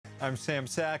I'm Sam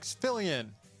Sachs, filling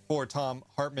in for Thom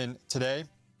Hartmann today.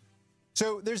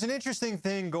 So there's an interesting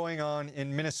thing going on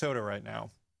in Minnesota right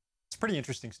now. It's a pretty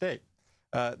interesting state.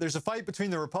 There's a fight between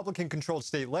the Republican-controlled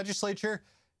state legislature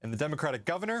and the Democratic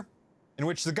governor, in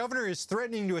which the governor is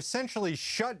threatening to essentially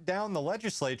shut down the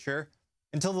legislature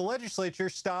until the legislature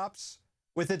stops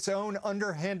with its own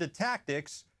underhanded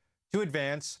tactics to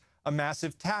advance a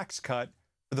massive tax cut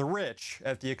for the rich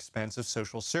at the expense of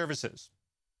social services.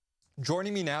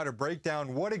 Joining me now to break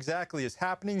down what exactly is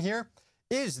happening here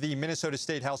is the Minnesota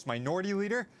State House Minority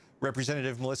Leader,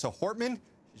 Representative Melissa Hortman.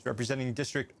 She's representing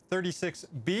District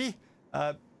 36B.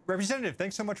 Representative,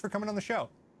 thanks so much for coming on the show.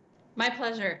 My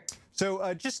pleasure.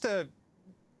 So just a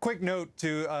quick note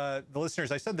to the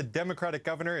listeners. I said the Democratic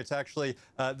governor. It's actually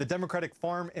the Democratic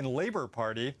Farm and Labor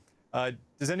Party.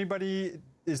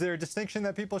 Is there a distinction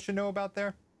that people should know about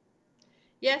there?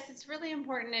 Yes, it's really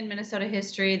important in Minnesota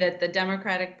history that the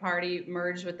Democratic Party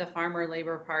merged with the Farmer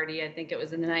Labor Party. I think it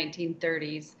was in the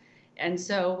 1930s. And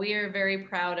so we are very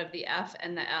proud of the F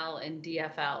and the L in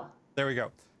DFL. There we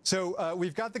go. So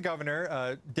we've got the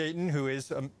governor, Dayton, who is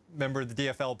a member of the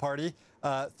DFL party,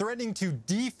 threatening to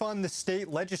defund the state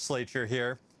legislature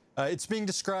here. It's being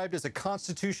described as a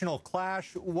constitutional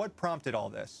clash. What prompted all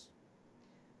this?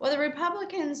 Well, the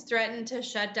Republicans threatened to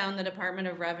shut down the Department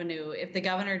of Revenue if the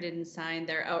governor didn't sign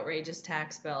their outrageous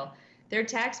tax bill. Their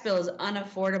tax bill is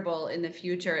unaffordable in the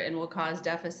future and will cause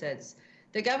deficits.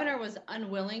 The governor was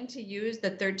unwilling to use the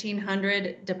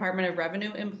 1,300 Department of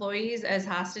Revenue employees as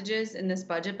hostages in this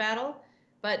budget battle,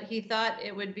 but he thought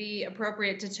it would be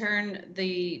appropriate to turn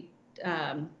the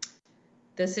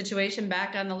situation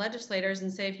back on the legislators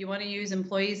and say, if you want to use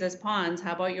employees as pawns,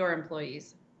 how about your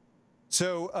employees?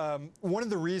 So one of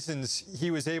the reasons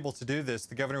he was able to do this,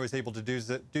 the governor was able to do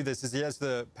this, is he has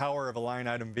the power of a line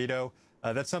item veto.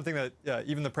 That's something that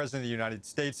even the president of the United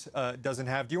States doesn't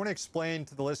have. Do you want to explain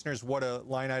to the listeners what a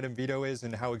line item veto is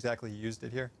and how exactly he used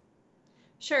it here?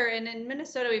 Sure. And in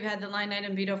Minnesota, we've had the line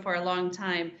item veto for a long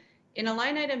time. In a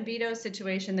line item veto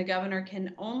situation, the governor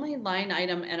can only line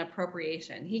item an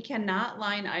appropriation. He cannot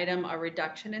line item a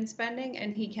reduction in spending,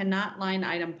 and he cannot line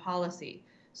item policy.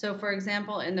 So, for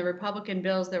example, in the Republican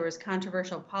bills, there was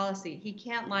controversial policy. He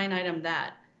can't line item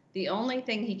that. The only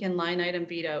thing he can line item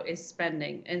veto is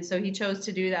spending. And so he chose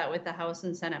to do that with the House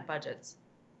and Senate budgets.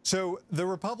 So the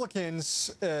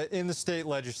Republicans in the state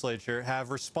legislature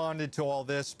have responded to all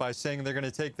this by saying they're going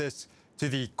to take this to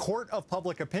the court of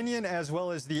public opinion as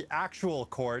well as the actual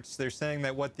courts. They're saying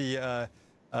that what the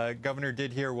governor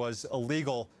did here was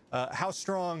illegal. How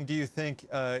strong do you think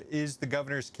is the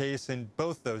governor's case in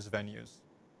both those venues?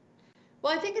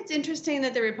 Well, I think it's interesting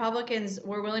that the Republicans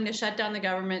were willing to shut down the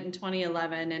government in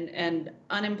 2011 and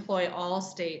unemploy all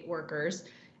state workers.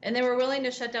 And they were willing to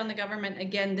shut down the government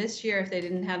again this year if they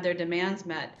didn't have their demands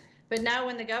met. But now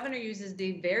when the governor uses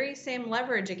the very same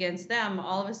leverage against them,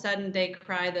 all of a sudden they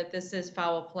cry that this is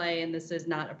foul play and this is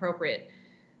not appropriate.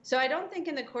 So I don't think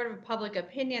in the court of public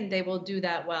opinion they will do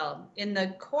that well. In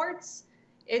the courts,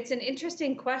 it's an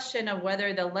interesting question of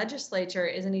whether the legislature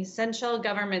is an essential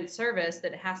government service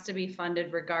that has to be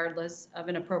funded regardless of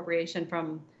an appropriation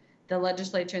from the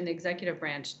legislature and the executive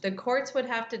branch. The courts would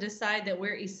have to decide that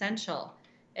we're essential.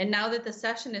 And now that the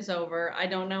session is over, I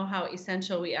don't know how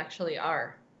essential we actually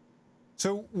are.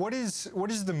 So what is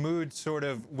the mood sort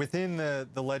of within the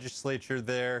legislature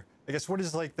there? I guess what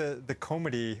is like the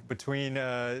comity between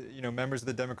members of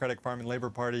the Democratic Farm and Labor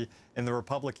Party and the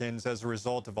Republicans as a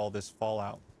result of all this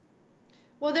fallout?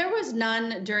 Well, there was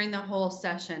none during the whole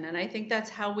session, and I think that's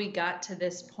how we got to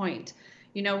this point.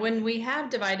 You know, when we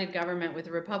have divided government with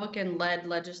a Republican-led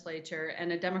legislature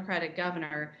and a Democratic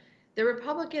governor, the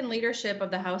Republican leadership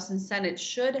of the House and Senate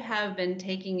should have been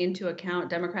taking into account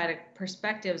Democratic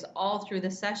perspectives all through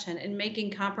the session and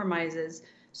making compromises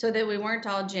so that we weren't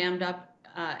all jammed up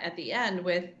at the end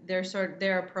with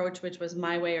their approach, which was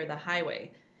my way or the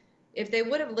highway. If they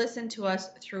would have listened to us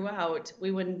throughout,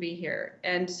 we wouldn't be here.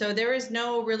 And so there is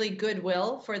no really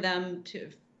goodwill for them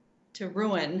to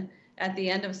ruin at the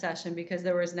end of session because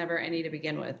there was never any to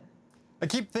begin with. I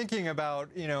keep thinking about,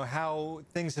 how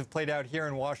things have played out here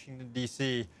in Washington,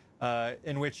 D.C.,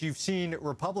 in which you've seen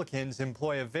Republicans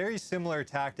employ a very similar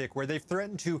tactic where they've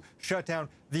threatened to shut down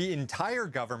the entire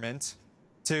government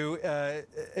to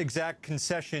exact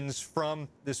concessions from,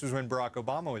 this was when Barack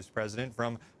Obama was president,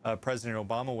 from President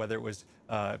Obama, whether it was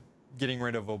getting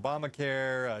rid of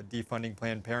Obamacare, defunding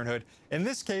Planned Parenthood. In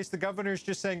this case, the governor's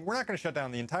just saying, we're not going to shut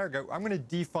down the entire government. I'm going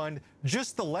to defund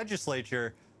just the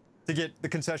legislature to get the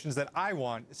concessions that I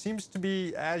want. It seems to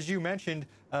be, as you mentioned,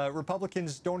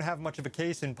 Republicans don't have much of a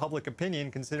case in public opinion,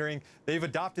 considering they've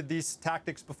adopted these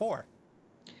tactics before.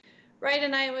 Right,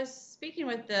 and I was speaking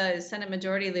with the Senate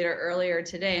Majority Leader earlier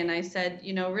today, and I said,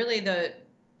 really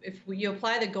if you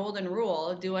apply the golden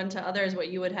rule, do unto others what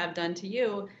you would have done to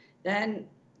you, then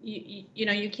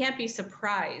you can't be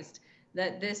surprised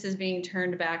that this is being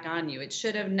turned back on you. It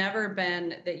should have never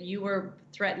been that you were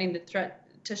threatening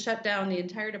to shut down the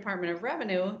entire Department of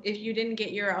Revenue if you didn't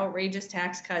get your outrageous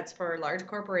tax cuts for large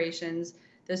corporations,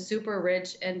 the super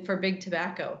rich, and for big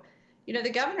tobacco. The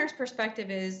governor's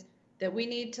perspective is that we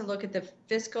need to look at the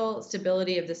fiscal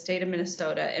stability of the state of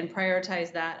Minnesota and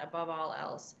prioritize that above all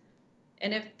else.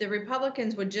 And if the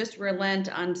Republicans would just relent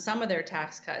on some of their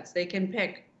tax cuts, they can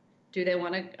pick, do they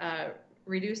want to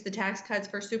reduce the tax cuts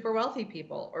for super wealthy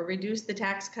people, or reduce the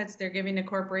tax cuts they're giving to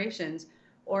corporations,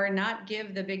 or not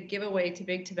give the big giveaway to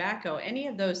big tobacco? Any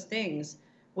of those things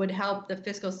would help the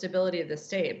fiscal stability of the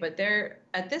state. But they're,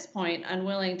 at this point,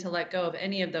 unwilling to let go of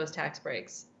any of those tax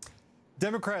breaks.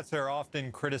 Democrats are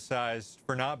often criticized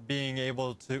for not being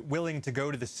willing to go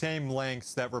to the same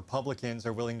lengths that Republicans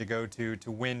are willing to go to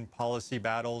win policy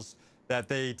battles, that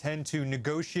they tend to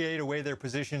negotiate away their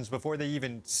positions before they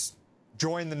even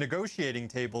join the negotiating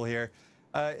table here.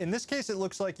 In this case, it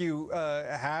looks like you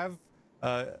have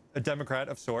a Democrat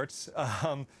of sorts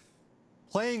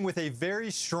playing with a very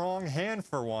strong hand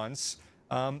for once.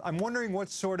 I'm wondering what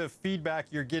sort of feedback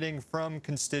you're getting from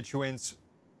constituents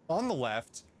on the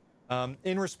left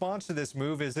in response to this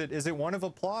move. Is it one of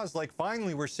applause, like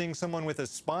finally we're seeing someone with a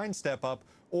spine step up,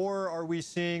 or are we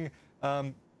seeing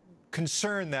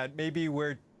concern that maybe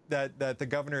that the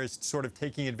governor is sort of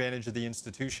taking advantage of the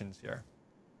institutions here?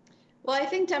 Well, I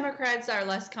think Democrats are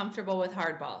less comfortable with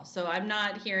hardball. So I'm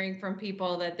not hearing from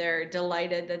people that they're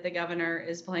delighted that the governor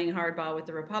is playing hardball with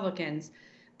the Republicans.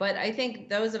 But I think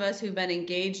those of us who've been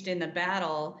engaged in the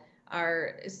battle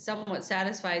are somewhat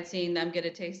satisfied seeing them get a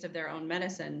taste of their own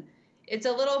medicine. It's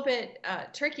a little bit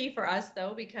tricky for us,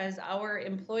 though, because our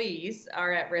employees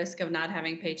are at risk of not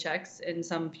having paychecks in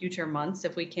some future months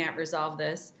if we can't resolve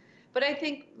this. But I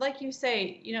think, like you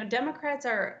say, Democrats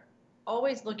are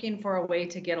always looking for a way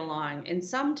to get along. And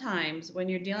sometimes when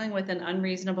you're dealing with an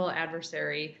unreasonable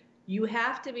adversary, you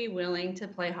have to be willing to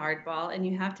play hardball, and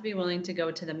you have to be willing to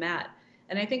go to the mat.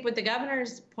 And I think what the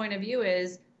governor's point of view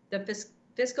is, the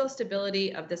fiscal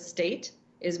stability of the state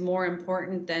is more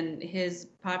important than his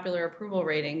popular approval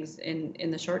ratings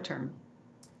in the short term.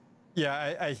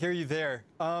 Yeah, I hear you there.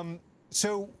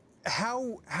 So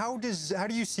how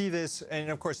do you see this? And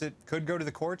of course, it could go to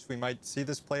the courts. We might see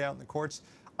this play out in the courts.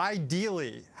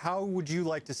 Ideally, how would you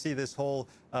like to see this whole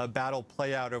battle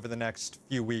play out over the next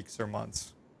few weeks or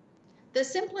months? The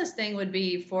simplest thing would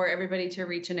be for everybody to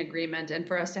reach an agreement and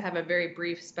for us to have a very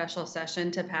brief special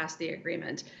session to pass the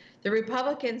agreement. The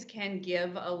Republicans can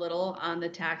give a little on the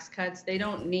tax cuts. They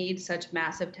don't need such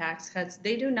massive tax cuts.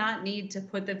 They do not need to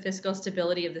put the fiscal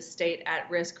stability of the state at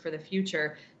risk for the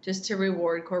future just to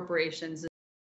reward corporations